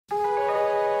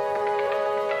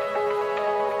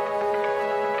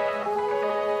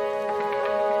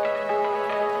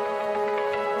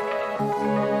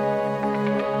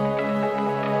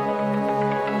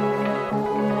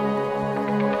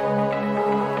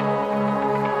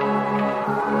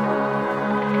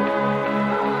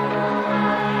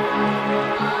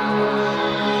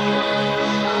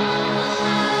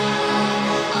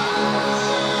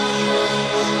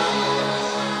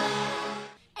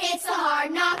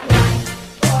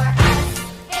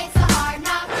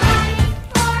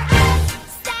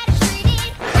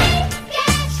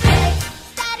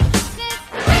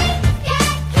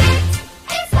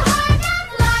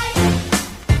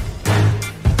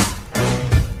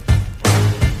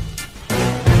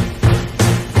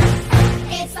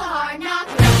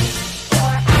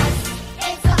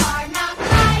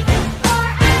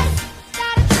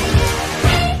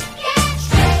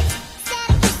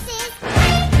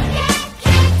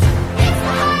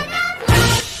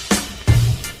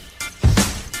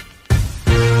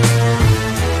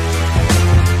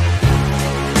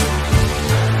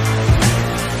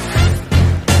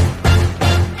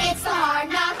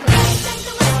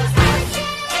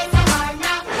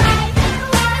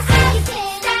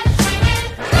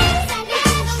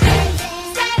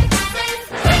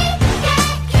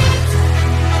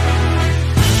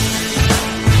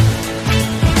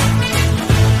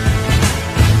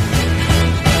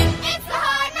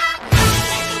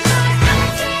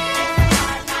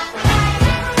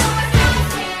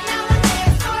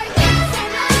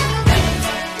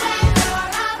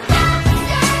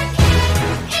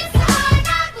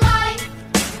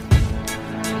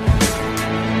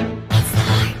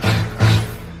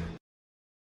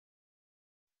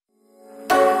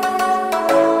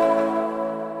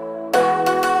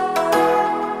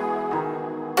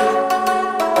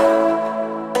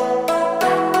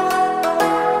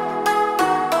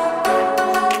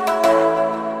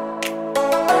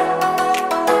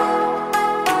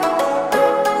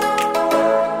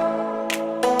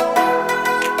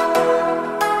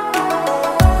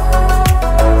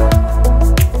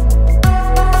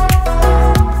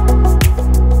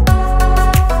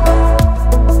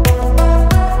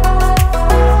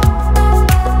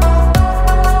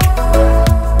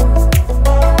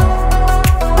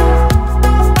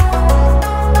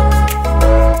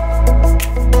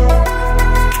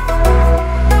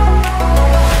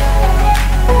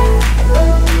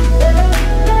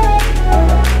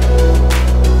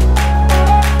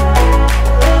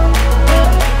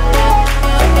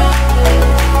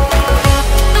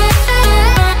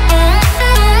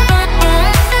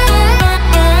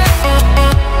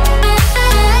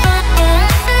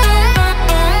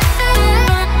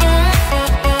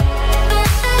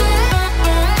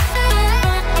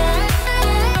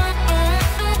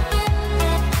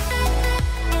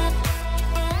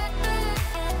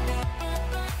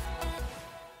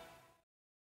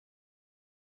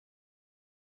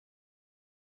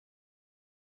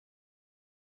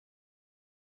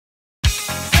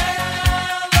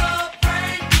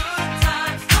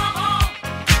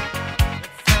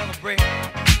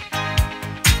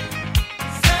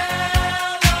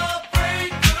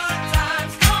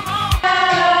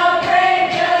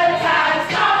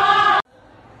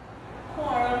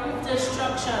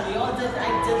instruction. I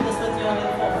did this with you on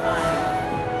your phone.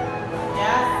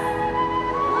 Yes?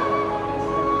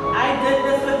 I did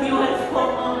this with you in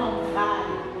phone.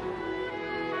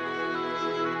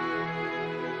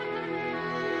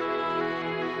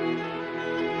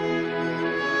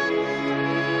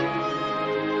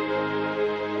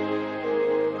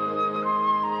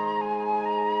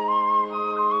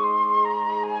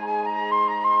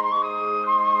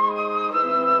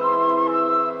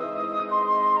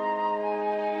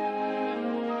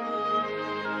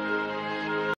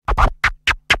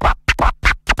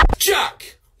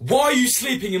 Jack, why are you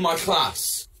sleeping in my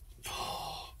class?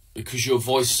 Because your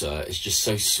voice, sir, is just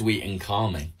so sweet and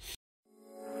calming.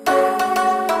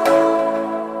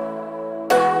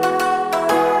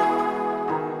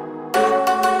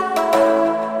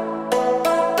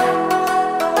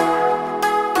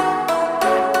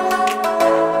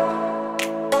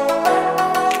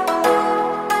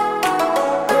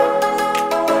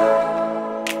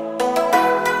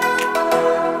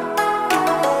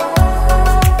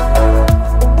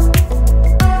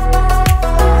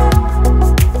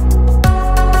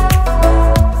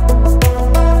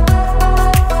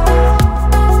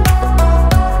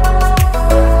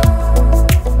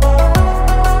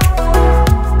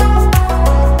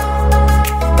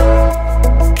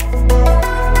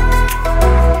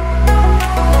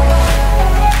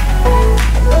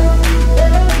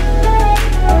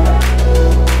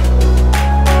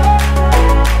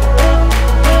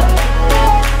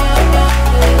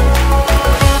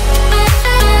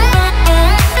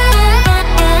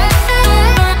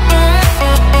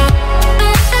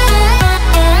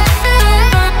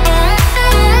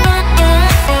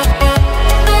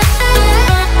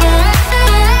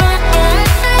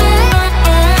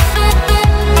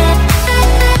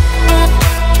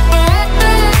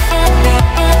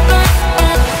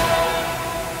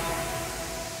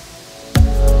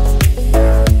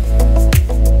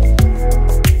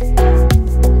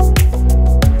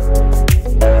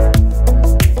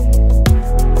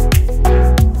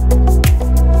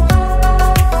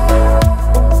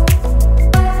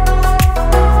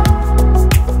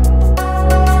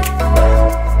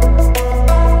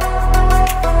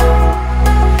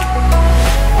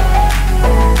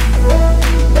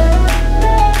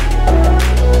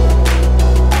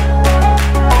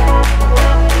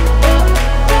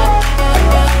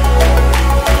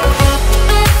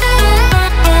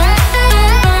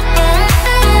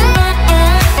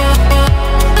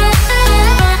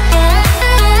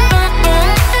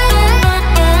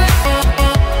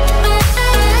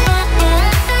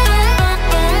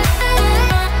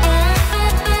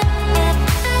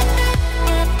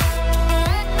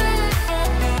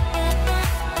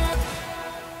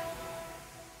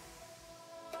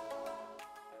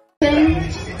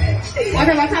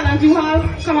 Whatever talent you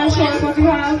have, come and show us what you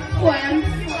have. Poems.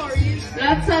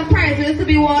 Lots of prizes to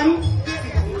be won.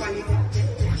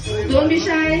 Don't be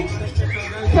shy.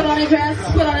 Put on a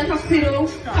dress, put on a tuxedo.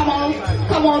 Come out,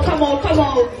 come out, come out, come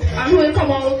out. And who will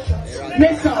come out?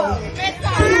 Missile.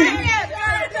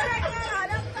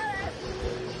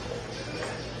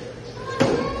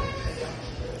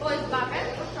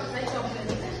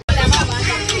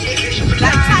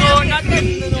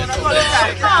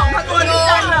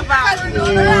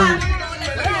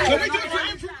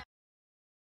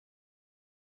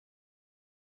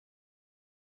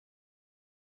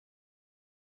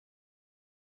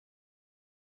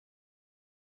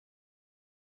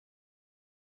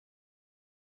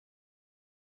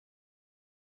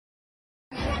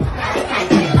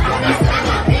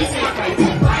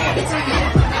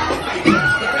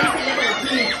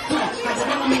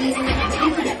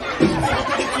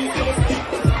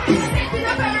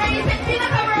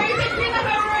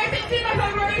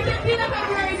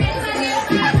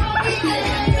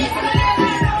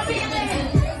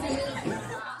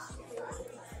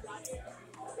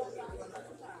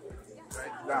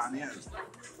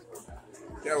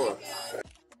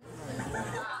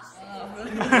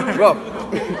 Bro.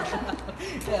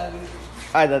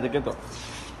 Ai, date quieto.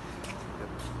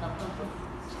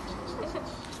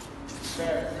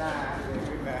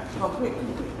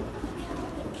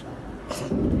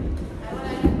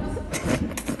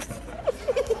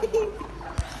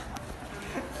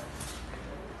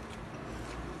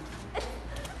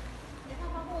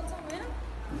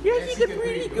 Yes, you can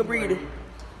breathe. You can breathe.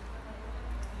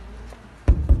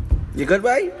 You good,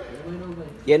 boy?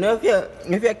 You know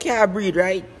if you can't breathe,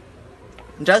 right?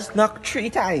 Just knock 3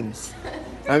 times,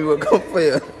 and we will come for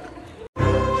you.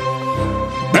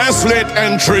 Best late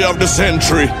entry of the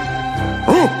century.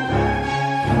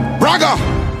 Braga.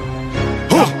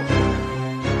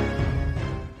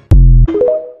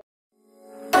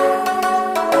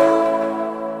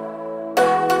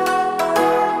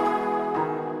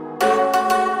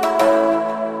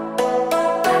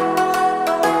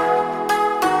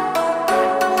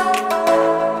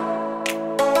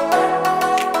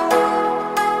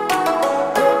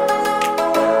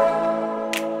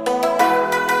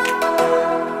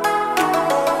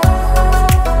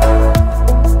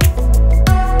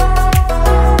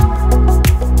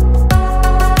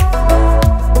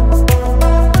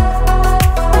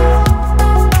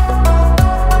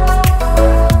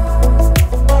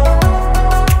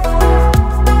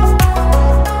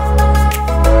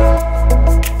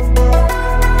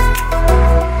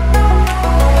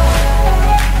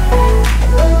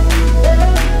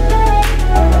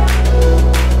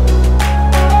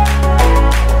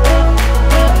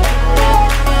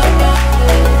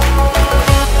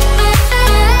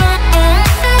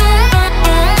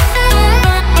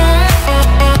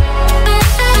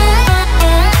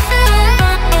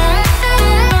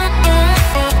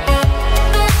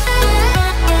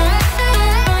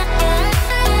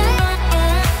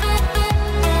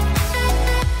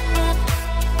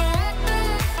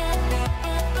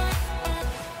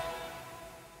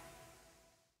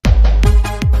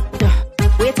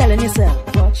 telling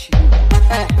yourself? What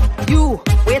you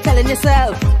telling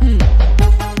yourself?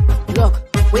 Look,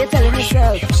 we're telling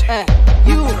yourself.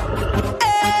 You.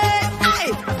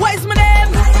 Hey, what is my name?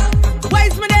 What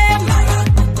is my name?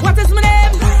 What is my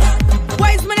name?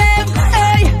 What is my name?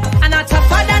 Hey, and I'm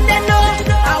tougher than they know.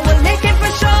 I will make it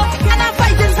for sure. And I'm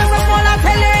fighting so small, I'll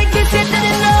tell you in case you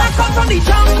didn't know. I come from the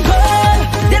jungle.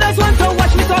 They just want to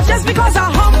watch me talk just because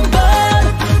I'm humble.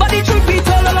 But the truth be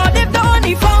told, a lot they've done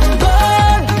the fumble.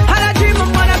 And I dream of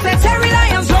mother said, Terry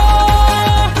Lions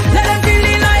roar. Let them feel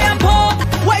the lion paw.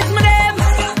 What is my name?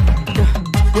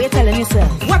 We're telling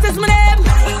yourself. What is my name?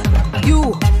 You,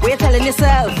 we're telling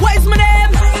yourself. What is my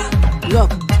name?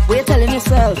 Look, we're telling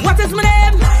yourself. What is my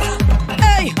name?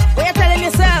 Hey, we're telling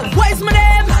yourself. What is my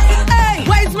name? Hey,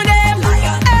 what is my name?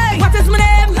 Hey, what is my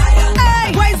name?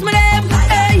 Hey, what is my name?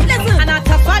 Hey, listen. And I'm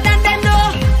tougher than they know.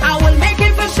 I will make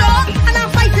it for sure. And I'm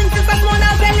fighting since I'm one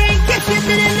out there in case you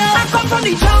didn't know. I come from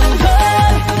the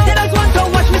jungle. They don't want to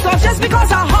watch me talk just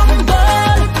because I'm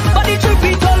humble. But the truth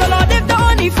be told, a lot they've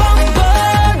done the fumble.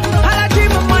 And I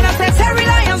dream of mine, I said, Terry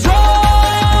Lions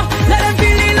roar. Let them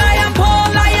feel the lion paw.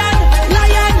 Lion,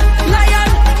 lion, lion,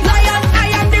 lion. I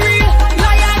am the real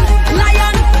lion,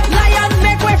 lion, lion.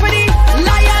 Make way for the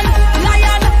lion,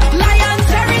 lion, lion.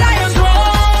 Terry Lions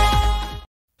roar.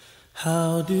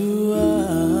 How do I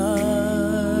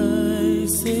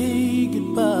say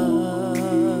goodbye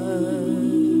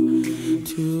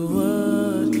to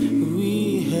what we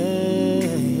had?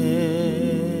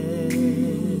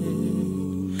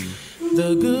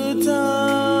 The good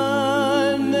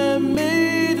time that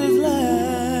made us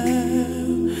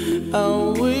laugh,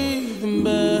 I'll wave them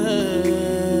back.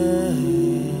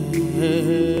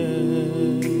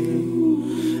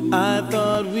 I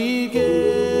thought we'd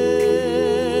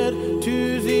get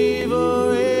to see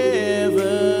forever,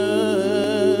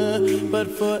 but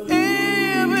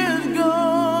forever's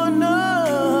gone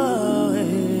away.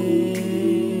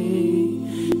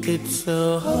 It's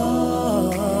so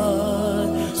hard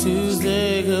to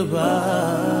say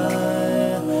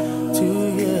goodbye to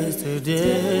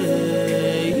yesterday.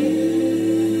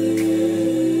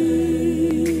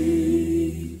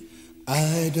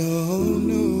 I don't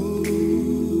know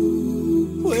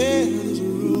where this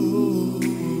road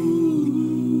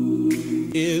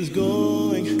is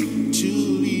going to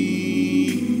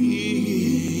lead.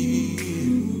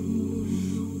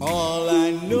 All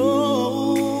I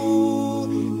know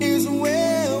is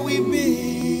where we've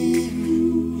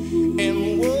been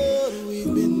and what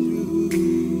we've been through.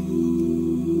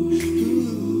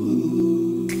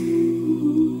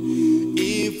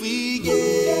 If we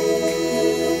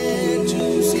get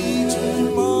to see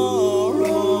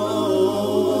tomorrow,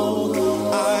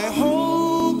 I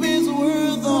hope it's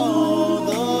worth all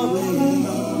the wait.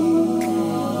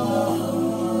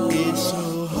 It's so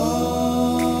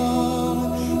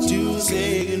hard to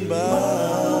say goodbye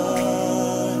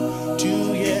to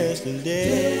yesterday.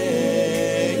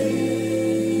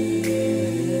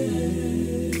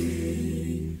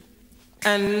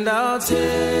 And I'll take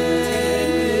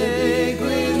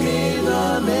with me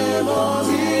the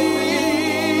memories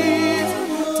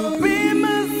to be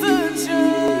my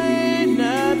sunshine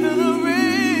after the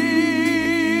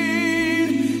rain.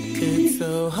 It's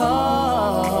so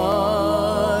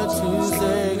hard to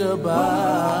say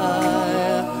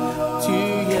goodbye to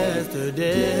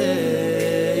yesterday.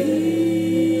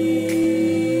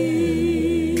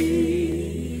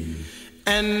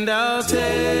 And I'll take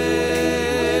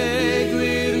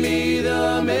with me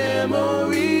the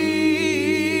memory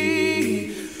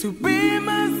to be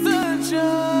my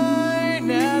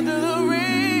sunshine after the rain.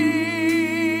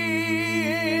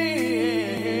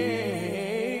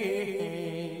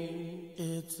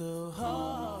 It's so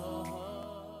hard.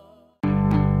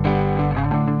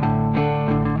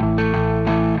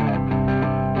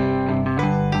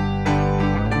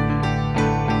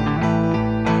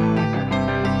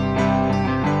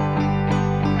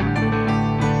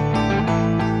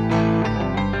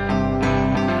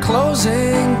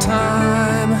 Closing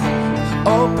time,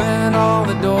 open all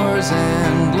the doors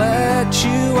and let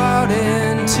you out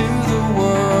into the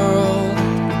world.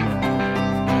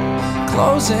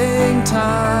 Closing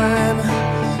time,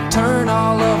 turn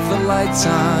all of the lights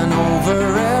on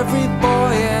over every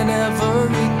boy and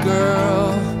every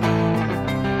girl.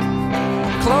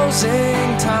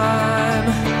 Closing time,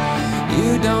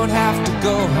 you don't have to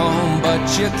go home, but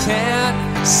you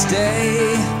can't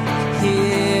stay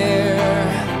here.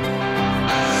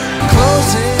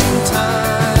 Closing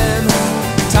time,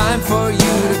 time for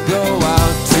you to go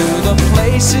out to the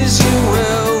places you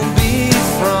will be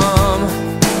from.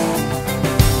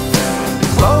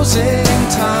 Closing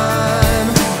time,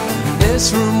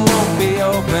 this room won't be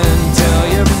open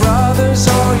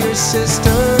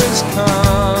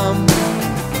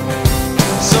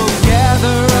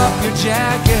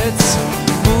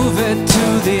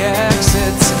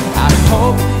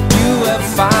hope you have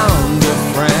found a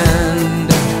friend.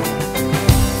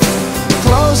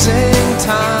 Closing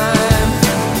time.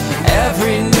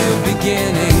 Every new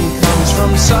beginning comes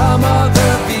from some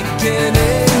other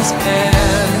beginning's end.